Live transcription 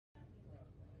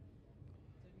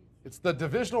It's the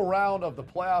divisional round of the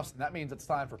playoffs, and that means it's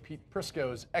time for Pete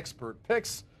Prisco's expert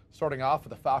picks. Starting off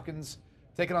with the Falcons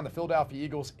taking on the Philadelphia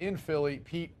Eagles in Philly.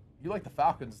 Pete, you like the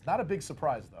Falcons. Not a big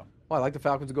surprise, though. Well, I like the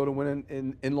Falcons to go to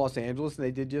win in Los Angeles, and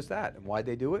they did just that. And why'd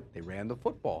they do it? They ran the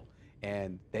football,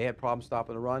 and they had problems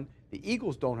stopping the run. The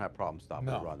Eagles don't have problems stopping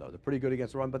the run, though. They're pretty good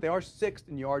against the run, but they are sixth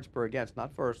in yards per against,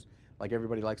 not first, like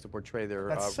everybody likes to portray their.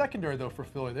 That's secondary, though, for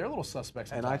Philly. They're a little suspect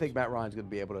sometimes. And I think Matt Ryan's going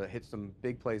to be able to hit some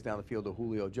big plays down the field to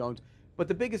Julio Jones. But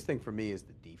the biggest thing for me is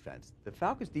the defense. The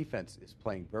Falcons' defense is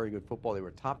playing very good football. They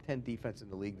were top 10 defense in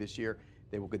the league this year.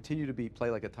 They will continue to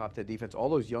play like a top 10 defense. All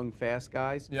those young, fast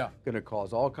guys going to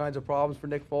cause all kinds of problems for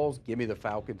Nick Foles. Give me the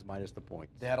Falcons minus the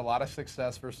points. They had a lot of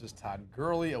success versus Todd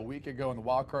Gurley a week ago in the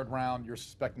wild card round. You're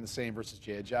suspecting the same versus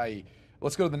Jay Ajayi.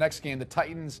 Let's go to the next game. The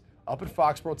Titans up at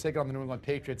Foxborough taking on the New England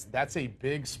Patriots. That's a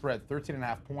big spread,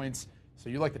 13.5 points. So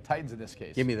you like the Titans in this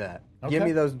case? Give me that. Okay.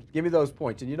 Give me those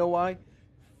points. And you know why?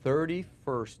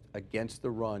 31st against the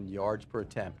run, yards per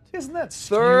attempt. Isn't that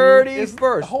skewed?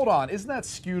 31st. Hold on. Isn't that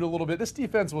skewed a little bit? This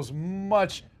defense was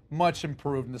much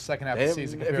improved in the second half of the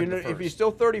season compared to the first. If you're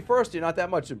still 31st, you're not that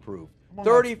much improved.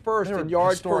 31st in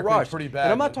yards per rush. Pretty bad,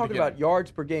 and I'm not talking about yards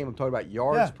per game. I'm talking about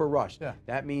yards per rush. Yeah.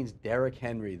 That means Derrick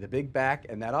Henry, the big back,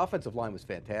 and that offensive line was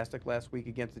fantastic last week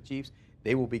against the Chiefs.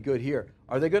 They will be good here.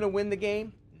 Are they going to win the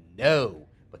game? No.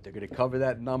 But they're going to cover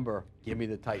that number. Give me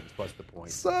the Titans plus the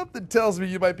points. Something tells me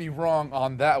you might be wrong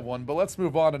on that one. But let's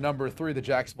move on to number 3. The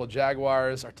Jacksonville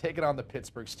Jaguars are taking on the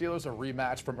Pittsburgh Steelers, a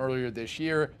rematch from earlier this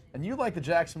year. And you like the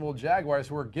Jacksonville Jaguars,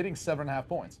 who are getting 7.5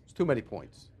 points. It's too many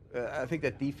points. I think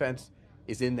that defense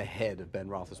is in the head of Ben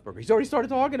Roethlisberger. He's already started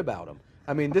talking about him.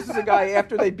 I mean, this is a guy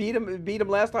after they beat him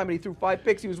last time and he threw 5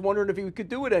 picks, he was wondering if he could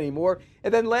do it anymore.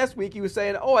 And then last week he was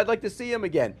saying, I'd like to see him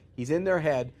again. He's in their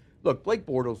head. Look, Blake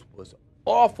Bortles was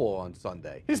awful on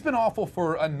Sunday. He's been awful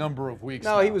for a number of weeks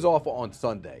No, now. he was awful on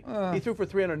Sunday. He threw for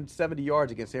 370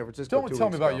 yards against San Francisco. Don't tell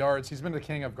me about yards. He's been the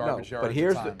king of garbage yards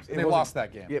at times. They lost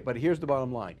that game. Yeah, but here's the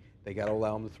bottom line. They got to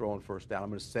allow him to throw on first down. I'm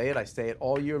going to say it. I say it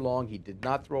all year long. He did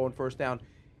not throw on first down.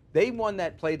 They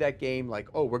played that game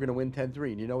like, we're going to win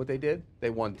 10-3. And you know what they did? They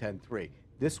won 10-3.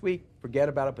 This week, forget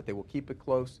about it, but they will keep it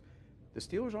close. The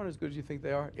Steelers aren't as good as you think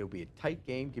they are. It'll be a tight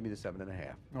game. Give me the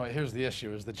 7.5. Well, here's the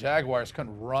issue, is the Jaguars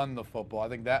couldn't run the football. I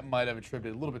think that might have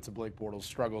attributed a little bit to Blake Bortles'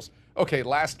 struggles. Okay,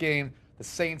 last game, the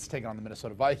Saints taking on the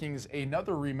Minnesota Vikings.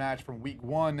 Another rematch from week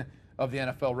 1 of the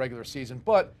NFL regular season,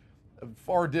 but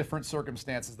far different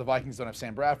circumstances. The Vikings don't have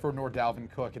Sam Bradford nor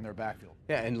Dalvin Cook in their backfield.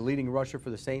 Yeah, and the leading rusher for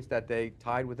the Saints that day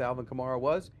tied with Alvin Kamara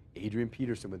was Adrian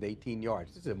Peterson with 18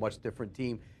 yards. This is a much different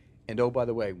team. And by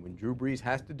the way, when Drew Brees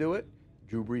has to do it,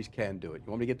 Drew Brees can do it.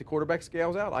 You want me to get the quarterback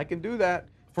scales out? I can do that.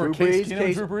 For Case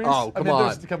Keenum, Drew Brees? Oh, come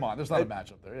on. There's not a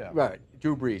matchup there, yeah. Right,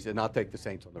 Drew Brees, and I'll take the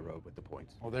Saints on the road with the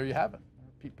points. Well, there you have it.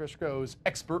 Pete Prisco's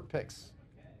expert picks.